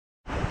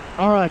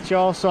All right,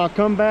 y'all, so I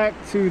come back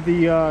to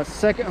the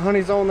second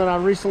honey zone that I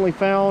recently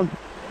found.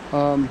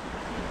 I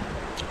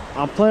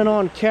plan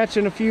on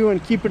catching a few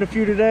and keeping a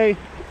few today,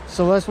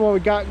 so that's what we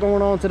got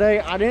going on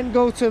today. I didn't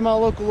go to my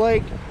local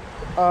lake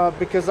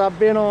because I've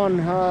been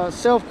on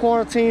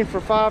self-quarantine for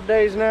 5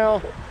 days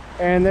now,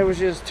 and there was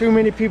just too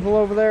many people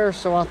over there,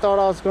 so I thought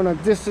I was going to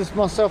distance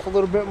myself a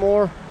little bit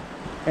more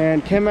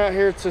and came out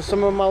here to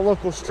some of my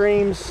local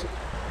streams,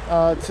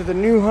 to the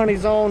new honey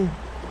zone.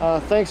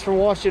 Thanks for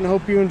watching.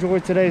 Hope you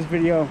enjoyed today's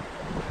video.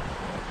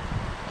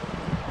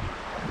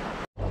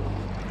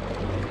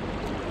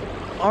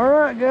 All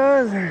right,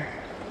 guys,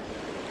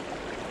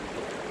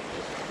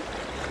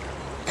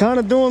 kind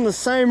of doing the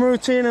same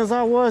routine as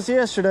I was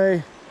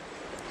yesterday,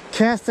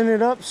 casting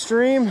it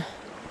upstream,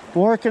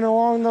 working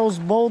along those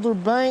boulder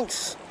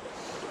banks,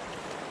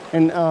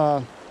 and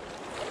all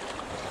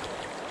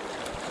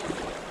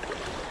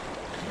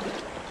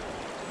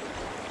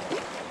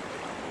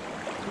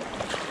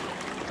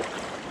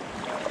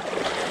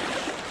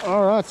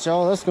right,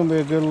 y'all, that's gonna be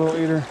a good little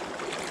eater,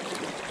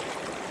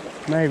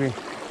 maybe.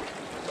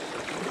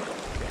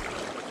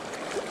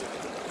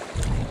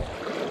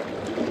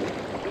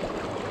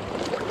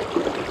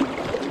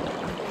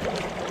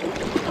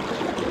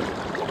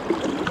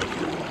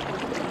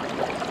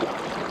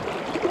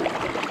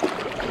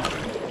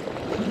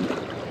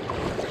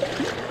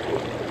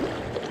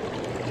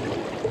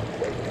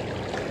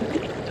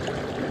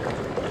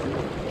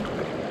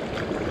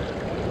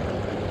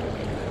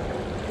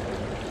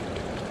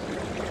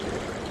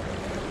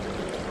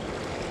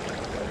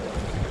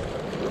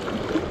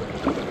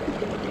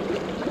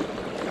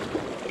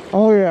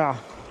 Oh yeah.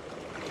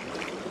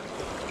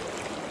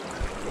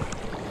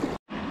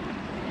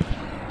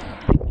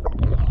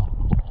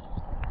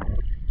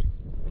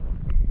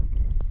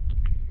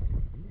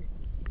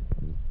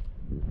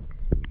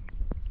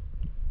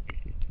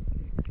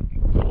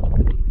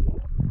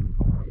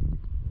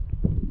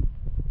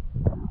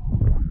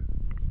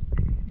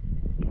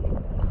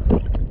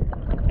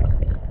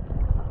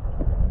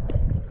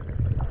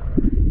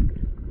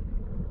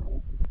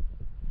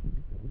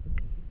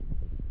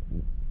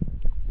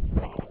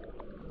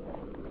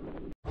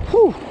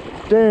 Whew,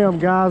 damn,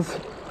 guys,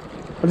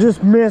 I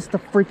just missed a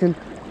freaking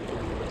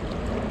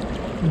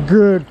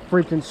good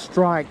freaking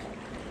strike.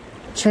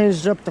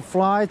 Changed up the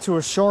fly to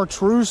a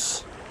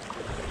Chartuse.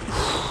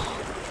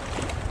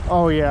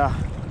 Oh yeah.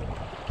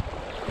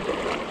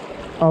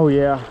 Oh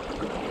yeah.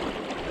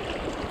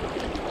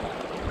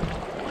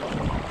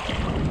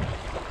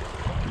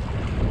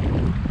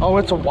 Oh,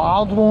 it's a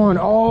wild one.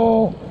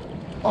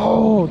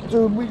 Oh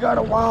dude, we got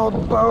a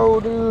wild bow,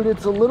 dude.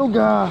 It's a little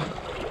guy.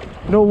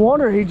 No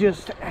wonder he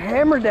just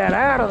hammered that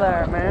out of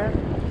there, man.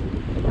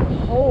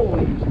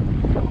 Holy.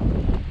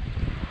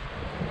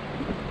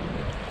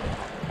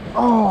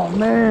 Oh,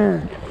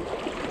 man.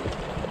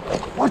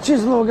 Watch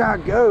this little guy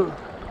go.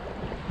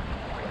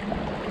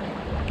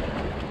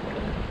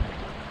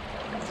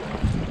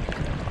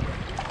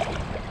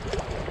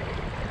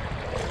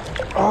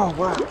 Oh,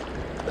 wow.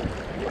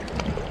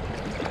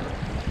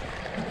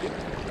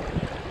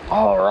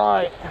 All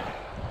right.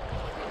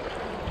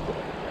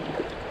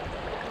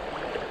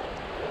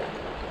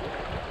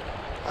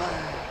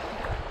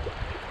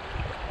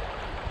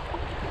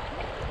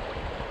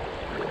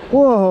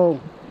 Whoa,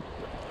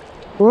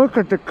 look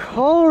at the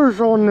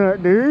colors on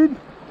that, dude.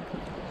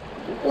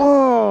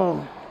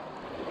 Whoa.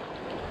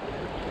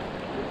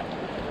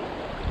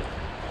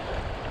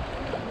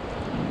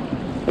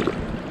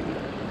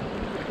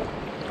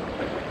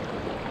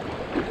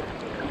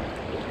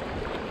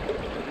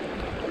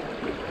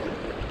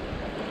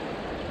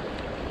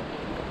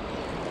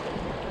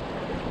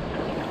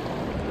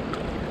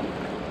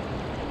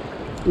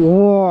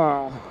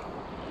 Wow,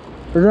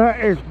 that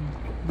is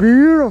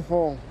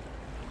beautiful.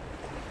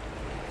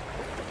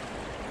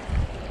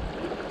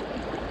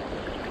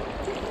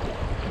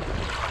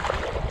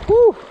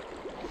 Whew.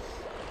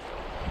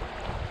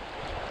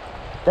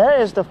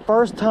 That is the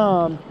first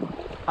time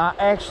I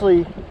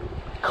actually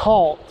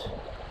caught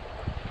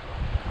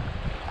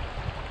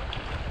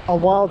a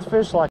wild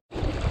fish like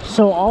that.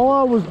 So all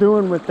I was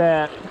doing with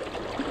that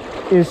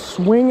is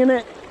swinging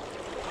it,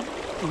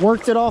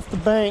 worked it off the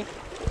bank,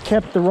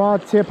 kept the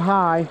rod tip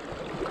high,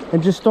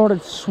 and just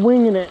started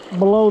swinging it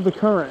below the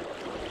current.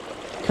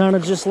 Kind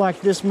of just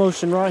like this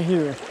motion right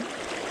here.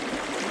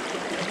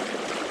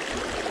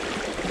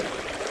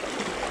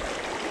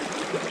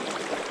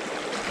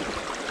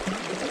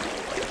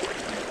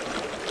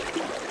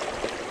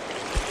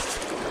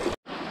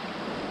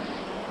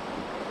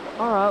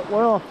 All right,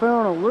 well, I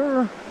found a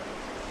lure.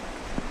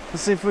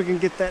 Let's see if we can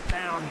get that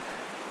down.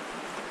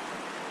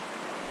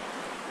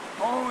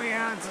 Oh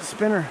yeah, it's a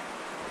spinner.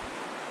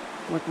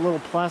 Like a little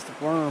plastic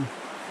worm.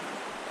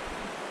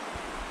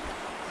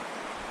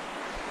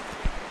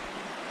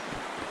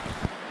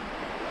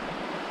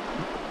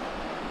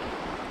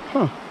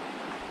 Huh.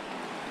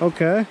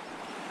 Okay.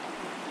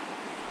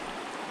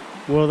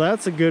 Well,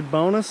 that's a good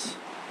bonus.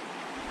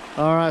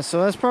 All right,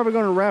 so that's probably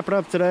going to wrap it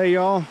up today,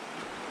 y'all.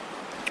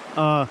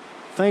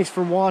 Thanks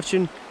for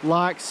watching.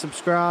 Like,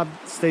 subscribe,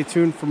 stay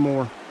tuned for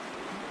more.